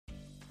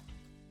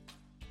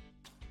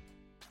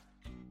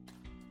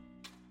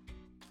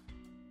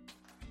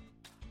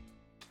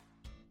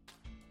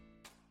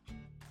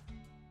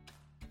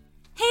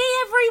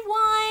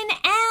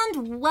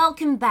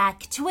welcome back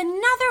to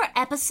another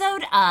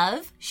episode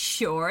of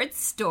Short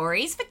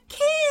Stories for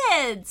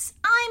Kids.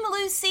 I'm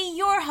Lucy,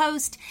 your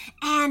host,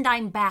 and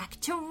I'm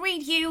back to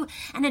read you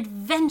an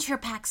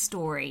adventure-packed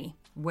story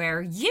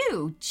where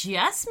you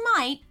just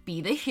might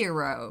be the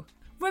hero.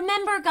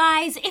 Remember,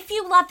 guys, if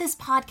you love this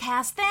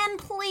podcast, then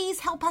please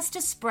help us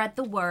to spread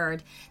the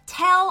word.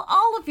 Tell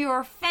all of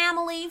your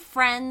family,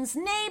 friends,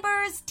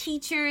 neighbors,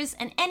 teachers,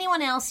 and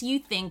anyone else you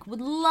think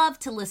would love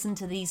to listen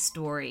to these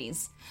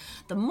stories.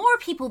 The more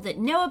people that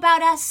know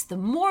about us, the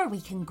more we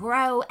can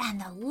grow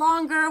and the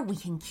longer we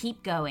can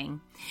keep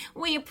going.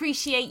 We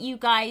appreciate you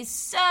guys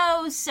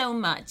so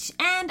much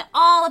and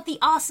all of the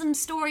awesome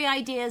story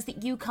ideas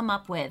that you come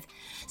up with.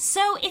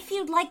 So if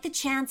you'd like the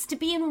chance to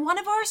be in one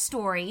of our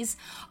stories,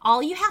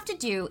 all you have to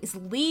do is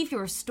leave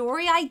your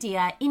story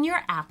idea in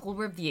your Apple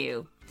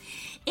review.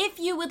 If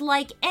you would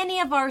like any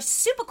of our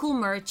super cool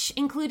merch,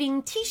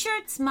 including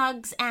t-shirts,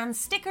 mugs, and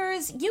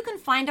stickers, you can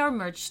find our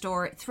merch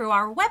store through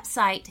our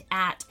website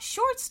at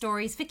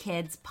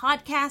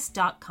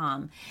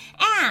shortstoriesforkidspodcast.com.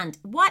 And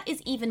what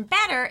is even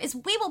better is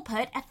we will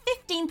put a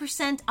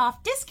 15%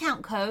 off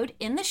discount code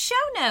in the show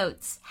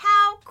notes.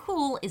 How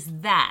cool is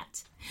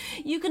that?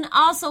 You can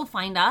also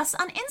find us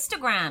on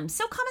Instagram,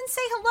 so come and say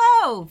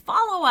hello,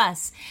 follow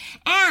us.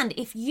 And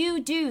if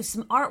you do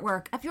some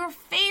artwork of your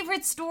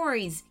favorite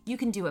stories, you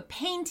can do a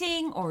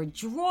painting or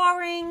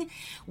drawing,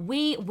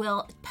 we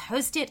will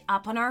post it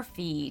up on our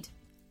feed.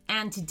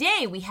 And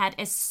today we had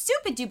a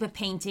super duper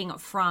painting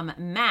from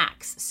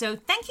Max. So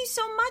thank you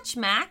so much,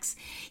 Max.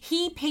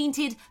 He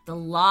painted the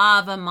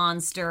lava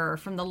monster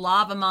from the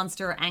Lava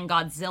Monster and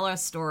Godzilla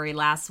story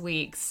last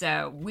week.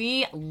 So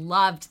we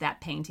loved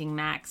that painting,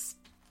 Max.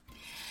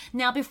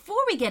 Now, before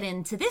we get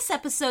into this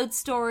episode's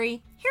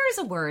story, here's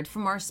a word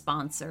from our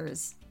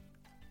sponsors.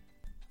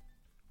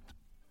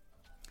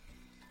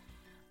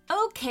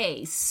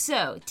 Okay,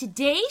 so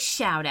today's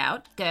shout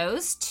out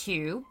goes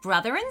to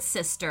brother and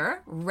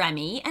sister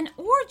Remi and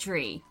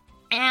Audrey.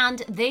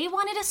 And they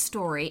wanted a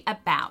story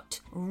about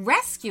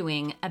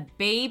rescuing a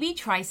baby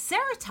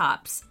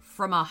Triceratops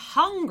from a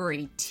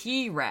hungry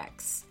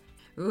T-Rex.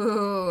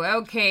 Ooh,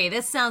 okay,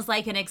 this sounds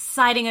like an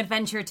exciting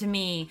adventure to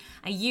me.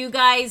 Are you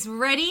guys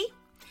ready?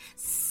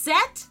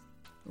 Set,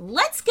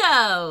 let's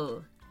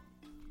go!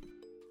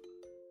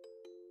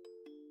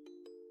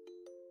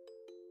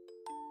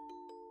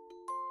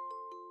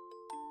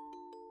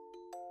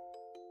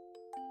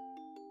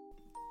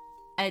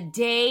 A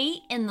day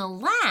in the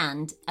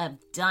land of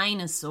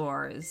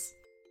dinosaurs.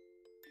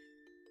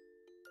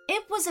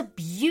 It was a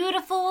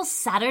beautiful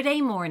Saturday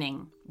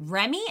morning.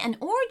 Remi and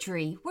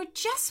Audrey were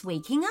just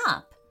waking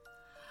up.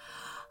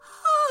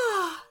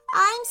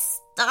 I'm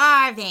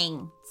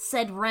starving,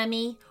 said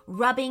Remi,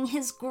 rubbing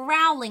his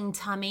growling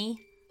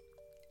tummy.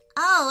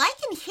 Oh, I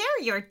can hear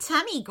your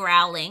tummy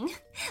growling.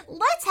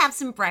 Let's have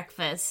some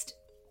breakfast,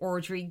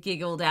 Audrey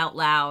giggled out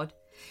loud.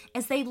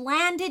 As they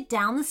landed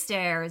down the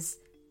stairs,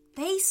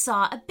 they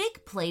saw a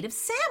big plate of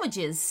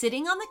sandwiches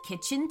sitting on the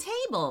kitchen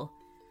table.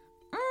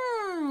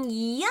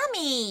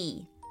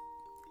 Yummy.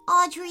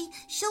 Audrey,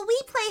 shall we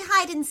play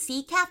hide and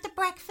seek after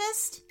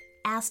breakfast?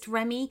 Asked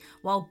Remi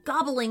while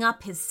gobbling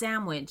up his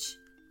sandwich.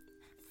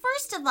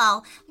 First of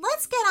all,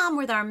 let's get on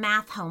with our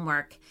math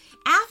homework.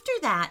 After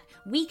that,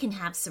 we can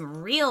have some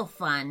real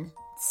fun,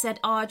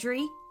 said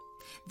Audrey.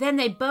 Then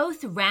they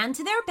both ran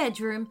to their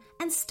bedroom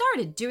and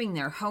started doing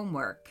their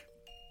homework.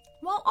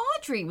 While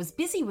Audrey was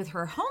busy with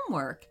her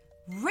homework,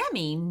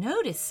 Remi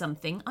noticed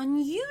something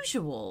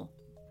unusual.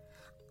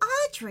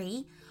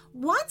 Audrey,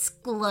 what's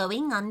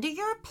glowing under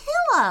your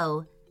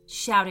pillow?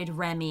 Shouted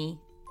Remi.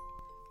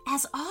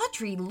 As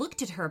Audrey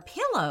looked at her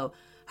pillow,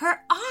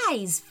 her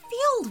eyes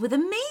filled with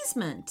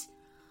amazement.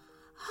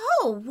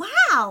 Oh,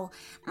 wow!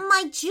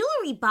 My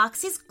jewelry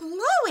box is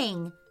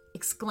glowing,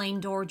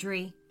 exclaimed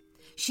Audrey.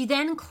 She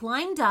then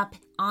climbed up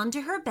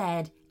onto her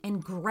bed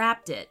and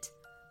grabbed it.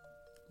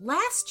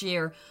 Last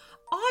year,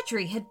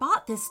 Audrey had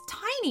bought this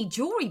tiny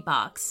jewelry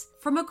box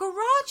from a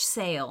garage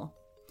sale.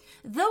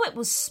 Though it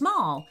was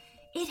small,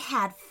 it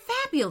had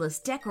fabulous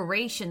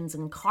decorations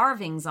and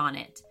carvings on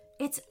it.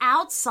 Its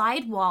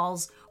outside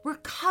walls were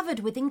covered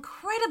with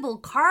incredible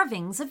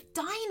carvings of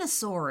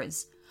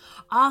dinosaurs.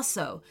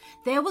 Also,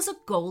 there was a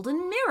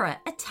golden mirror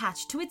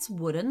attached to its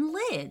wooden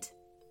lid.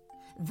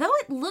 Though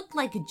it looked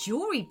like a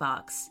jewelry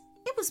box,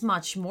 it was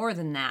much more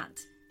than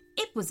that.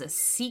 It was a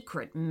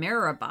secret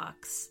mirror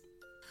box.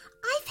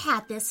 I've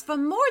had this for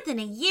more than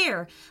a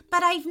year,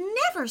 but I've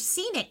never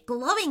seen it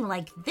glowing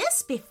like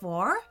this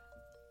before.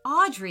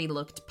 Audrey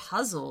looked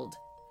puzzled.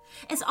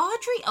 As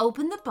Audrey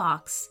opened the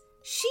box,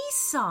 she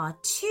saw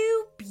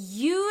 2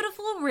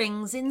 beautiful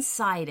rings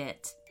inside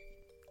it.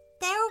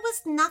 There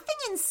was nothing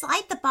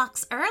inside the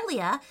box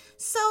earlier,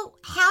 so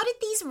how did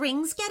these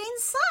rings get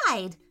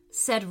inside?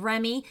 Said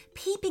Remi,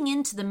 peeping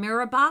into the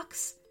mirror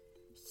box.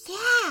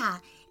 Yeah,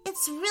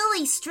 it's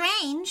really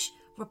strange,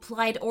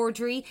 replied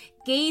Audrey,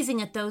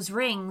 gazing at those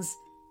rings.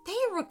 They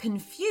were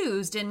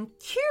confused and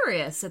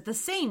curious at the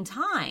same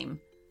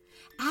time.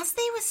 As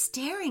they were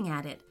staring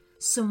at it,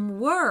 some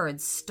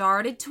words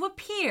started to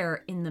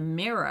appear in the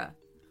mirror.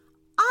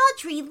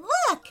 Audrey,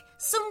 look!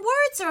 Some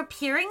words are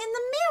appearing in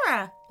the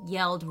mirror,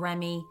 yelled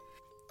Remi.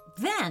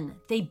 Then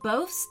they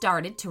both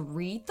started to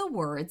read the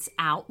words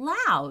out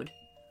loud.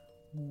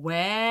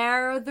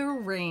 Wear the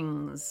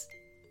rings.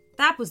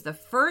 That was the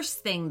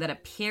first thing that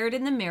appeared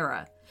in the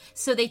mirror.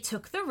 So they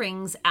took the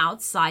rings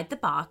outside the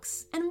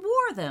box and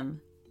wore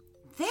them.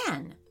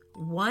 Then,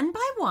 one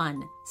by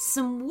one,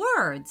 some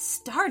words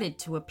started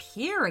to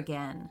appear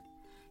again.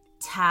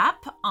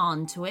 Tap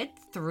onto it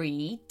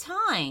 3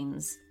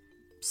 times.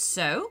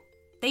 So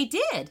they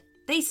did.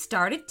 They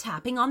started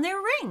tapping on their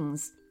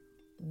rings.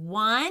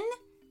 1,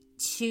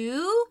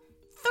 2,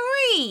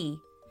 3.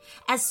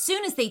 As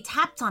soon as they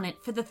tapped on it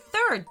for the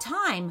 3rd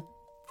time,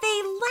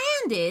 they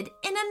landed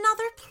in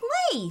another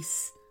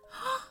place.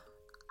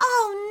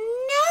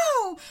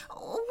 Oh no!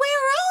 Where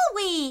are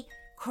we?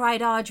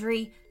 Cried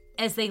Audrey.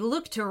 As they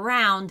looked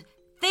around,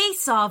 they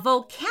saw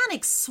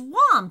volcanic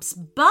swamps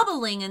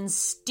bubbling and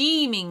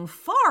steaming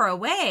far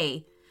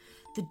away.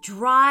 The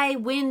dry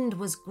wind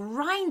was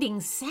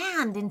grinding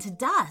sand into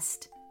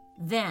dust.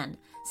 Then,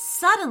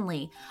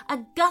 suddenly, a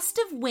gust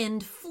of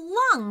wind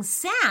flung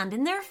sand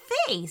in their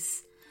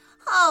face.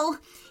 Oh,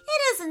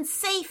 it isn't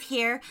safe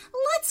here.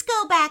 Let's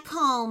go back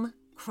home,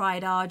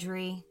 cried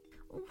Audrey.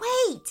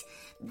 Wait,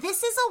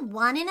 this is a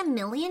 1 in a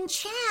million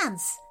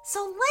chance.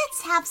 So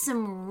let's have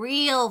some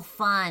real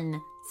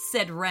fun,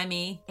 said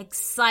Remi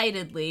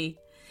excitedly.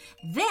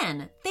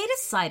 Then they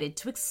decided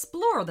to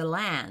explore the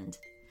land.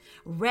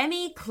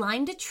 Remi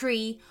climbed a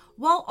tree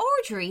while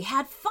Audrey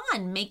had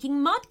fun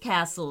making mud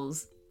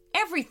castles.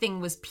 Everything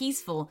was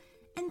peaceful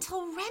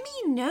until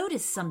Remi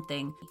noticed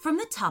something from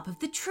the top of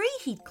the tree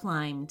he'd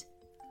climbed.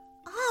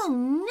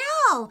 Oh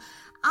no!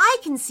 I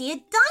can see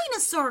a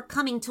dinosaur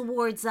coming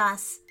towards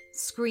us,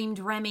 screamed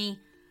Remi.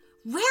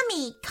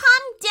 Remi,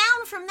 come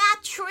down from that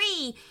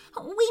tree!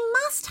 We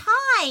must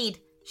hide,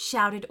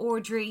 shouted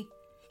Audrey.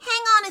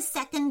 Hang on a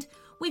second.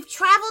 We've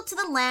traveled to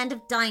the land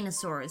of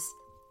dinosaurs.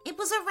 It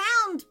was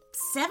around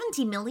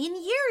 70 million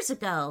years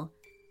ago.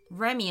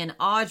 Remi and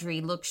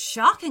Audrey looked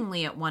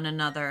shockingly at one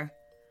another.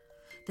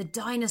 The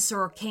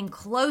dinosaur came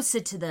closer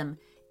to them.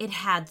 It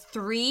had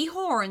 3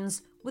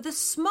 horns with a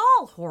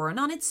small horn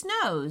on its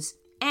nose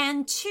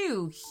and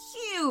 2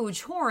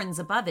 huge horns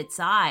above its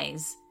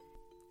eyes.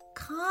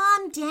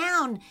 Calm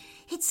down.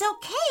 It's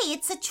okay.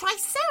 It's a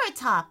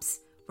Triceratops,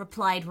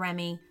 replied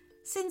Remi.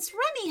 Since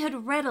Remi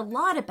had read a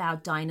lot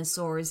about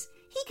dinosaurs,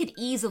 he could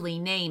easily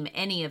name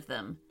any of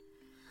them.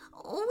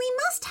 We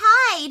must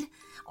hide,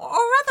 or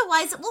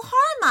otherwise it will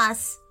harm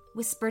us,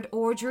 whispered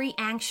Audrey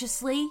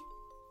anxiously.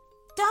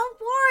 Don't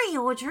worry,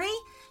 Audrey.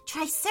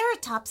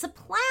 Triceratops are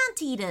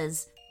plant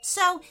eaters,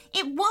 so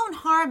it won't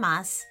harm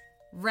us,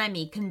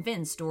 Remi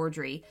convinced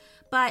Audrey,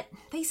 but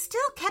they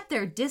still kept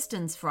their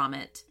distance from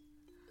it.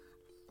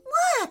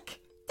 Look,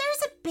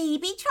 there's a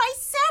baby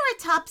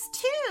Triceratops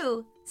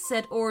too,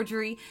 said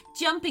Audrey,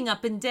 jumping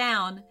up and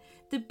down.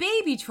 The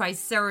baby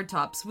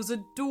Triceratops was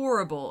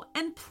adorable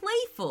and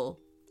playful,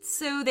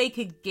 so they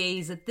could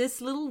gaze at this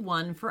little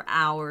one for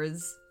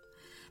hours.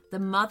 The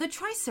mother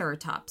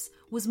Triceratops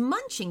was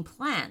munching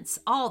plants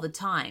all the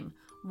time,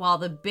 while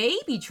the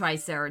baby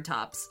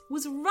Triceratops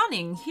was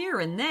running here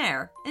and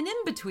there and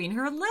in between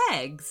her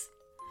legs.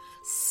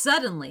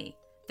 Suddenly,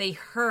 they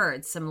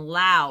heard some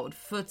loud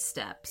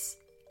footsteps.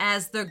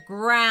 As the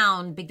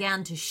ground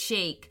began to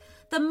shake,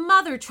 the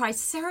mother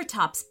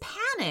Triceratops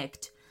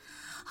panicked.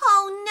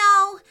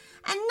 Oh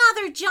no!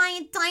 Another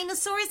giant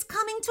dinosaur is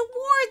coming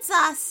towards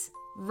us!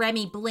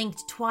 Remi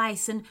blinked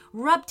twice and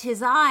rubbed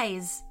his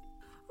eyes.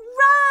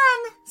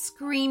 Run!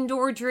 Screamed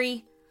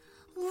Audrey.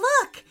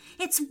 Look!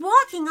 It's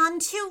walking on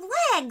 2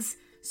 legs!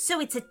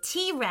 So it's a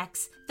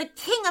T-Rex, the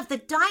king of the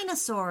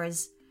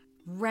dinosaurs.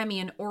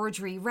 Remi and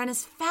Audrey ran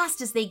as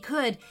fast as they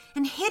could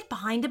and hid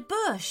behind a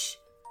bush.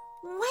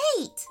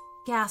 Wait!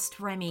 Gasped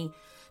Remi.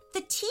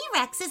 The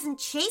T-Rex isn't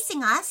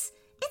chasing us.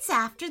 It's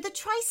after the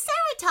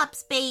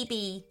Triceratops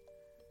baby.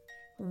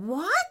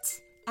 What?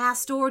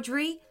 Asked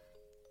Audrey.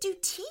 Do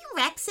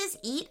T-Rexes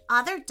eat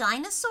other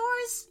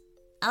dinosaurs?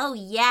 Oh,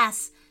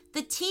 yes.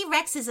 The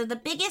T-Rexes are the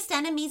biggest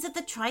enemies of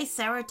the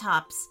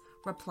Triceratops,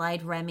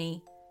 replied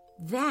Remi.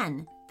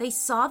 Then they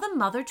saw the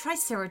mother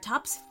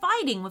Triceratops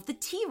fighting with the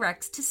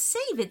T-Rex to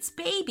save its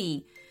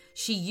baby.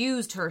 She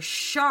used her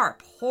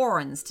sharp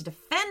horns to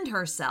defend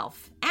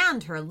herself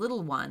and her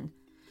little one.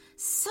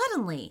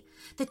 Suddenly,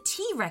 the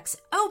T-Rex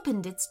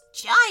opened its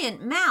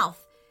giant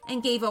mouth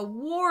and gave a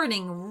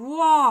warning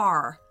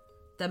roar.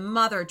 The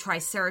mother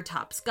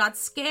Triceratops got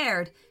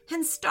scared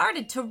and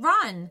started to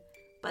run,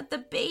 but the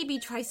baby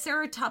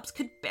Triceratops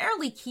could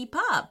barely keep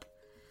up.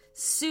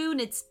 Soon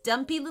its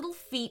dumpy little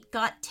feet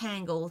got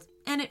tangled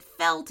and it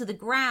fell to the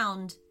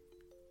ground.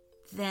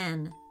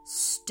 Then,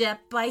 step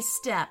by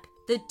step,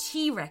 the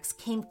T-Rex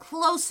came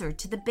closer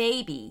to the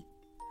baby.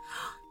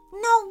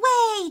 No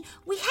way!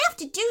 We have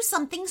to do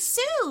something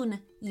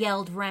soon,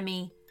 yelled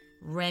Remi.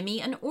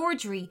 Remi and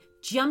Audrey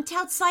jumped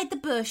outside the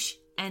bush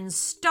and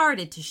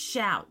started to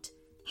shout.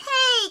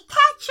 Hey,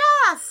 catch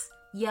us!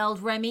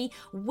 Yelled Remi,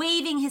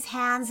 waving his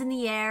hands in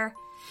the air.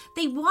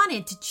 They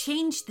wanted to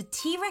change the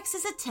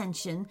T-Rex's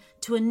attention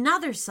to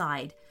another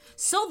side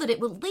so that it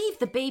would leave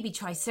the baby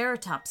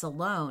Triceratops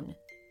alone.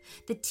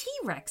 The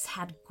T-Rex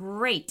had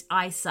great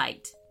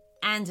eyesight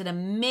and an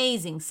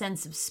amazing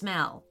sense of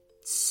smell,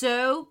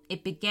 so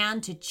it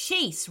began to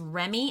chase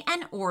Remi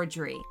and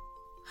Audrey.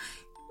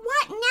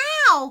 "What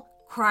now?"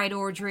 cried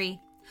Audrey.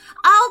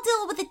 "I'll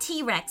deal with the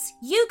T-Rex.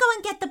 You go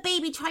and get the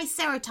baby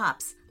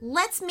Triceratops.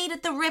 Let's meet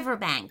at the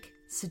riverbank,"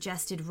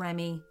 suggested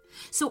Remi.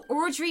 So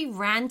Audrey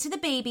ran to the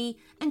baby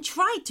and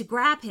tried to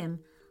grab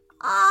him.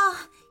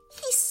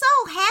 He's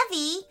so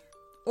heavy."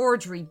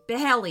 Audrey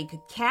barely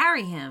could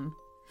carry him.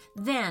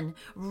 Then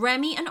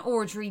Remi and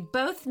Audrey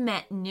both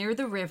met near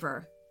the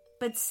river,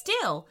 but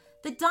still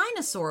the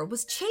dinosaur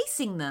was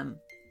chasing them.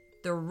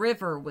 The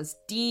river was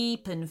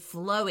deep and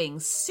flowing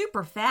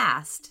super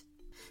fast.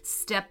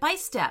 Step by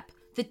step,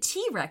 the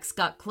T-Rex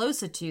got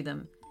closer to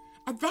them.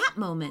 At that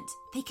moment,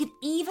 they could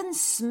even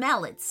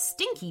smell its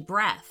stinky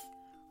breath.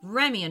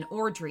 Remi and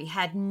Audrey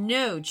had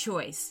no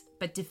choice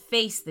but to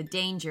face the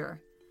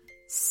danger.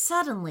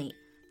 Suddenly,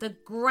 the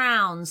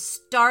ground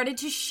started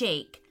to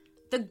shake.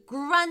 The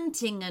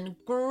grunting and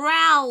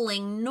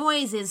growling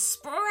noises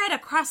spread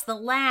across the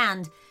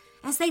land.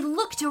 As they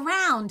looked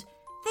around,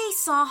 they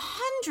saw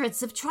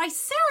hundreds of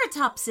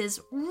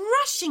Triceratopses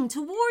rushing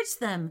towards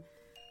them.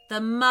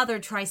 The mother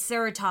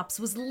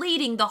Triceratops was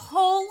leading the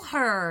whole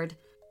herd.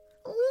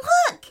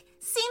 "Look!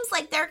 Seems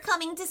like they're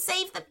coming to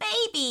save the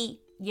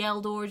baby,"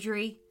 yelled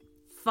Audrey.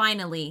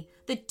 Finally,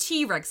 the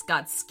T-Rex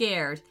got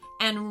scared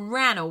and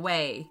ran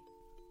away.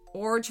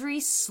 Audrey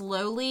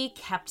slowly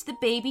kept the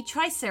baby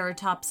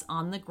Triceratops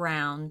on the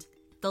ground.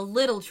 The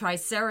little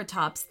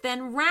Triceratops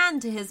then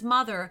ran to his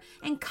mother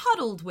and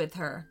cuddled with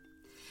her.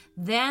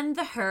 Then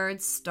the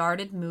herd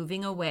started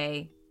moving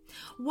away.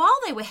 While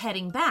they were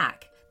heading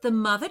back, the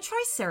mother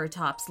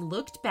Triceratops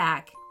looked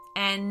back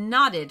and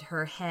nodded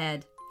her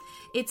head.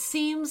 It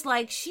seems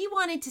like she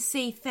wanted to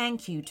say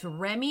thank you to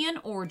Remi and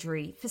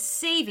Audrey for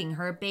saving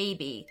her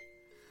baby.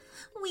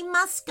 "We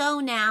must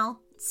go now,"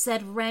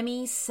 said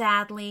Remi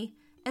sadly.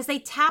 As they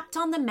tapped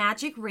on the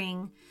magic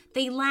ring,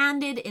 they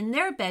landed in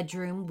their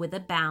bedroom with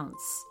a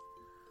bounce.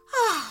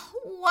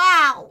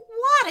 "Wow,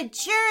 what a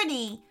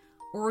journey!"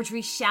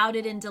 Audrey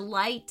shouted in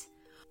delight.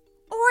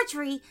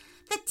 "Audrey,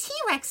 the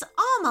T-Rex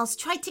almost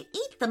tried to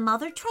eat the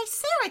mother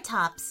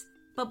Triceratops.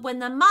 But when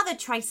the mother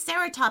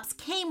Triceratops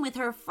came with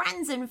her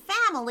friends and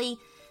family,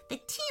 the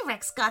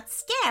T-Rex got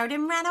scared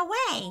and ran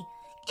away.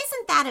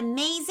 Isn't that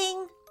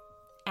amazing?"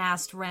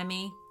 asked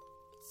Remi.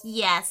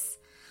 "Yes.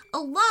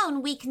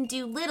 Alone we can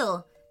do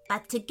little,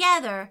 but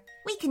together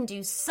we can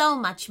do so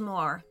much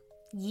more.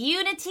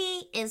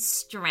 Unity is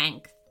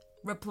strength,"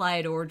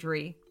 replied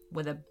Audrey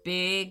with a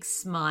big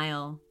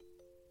smile.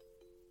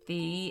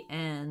 The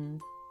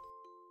end.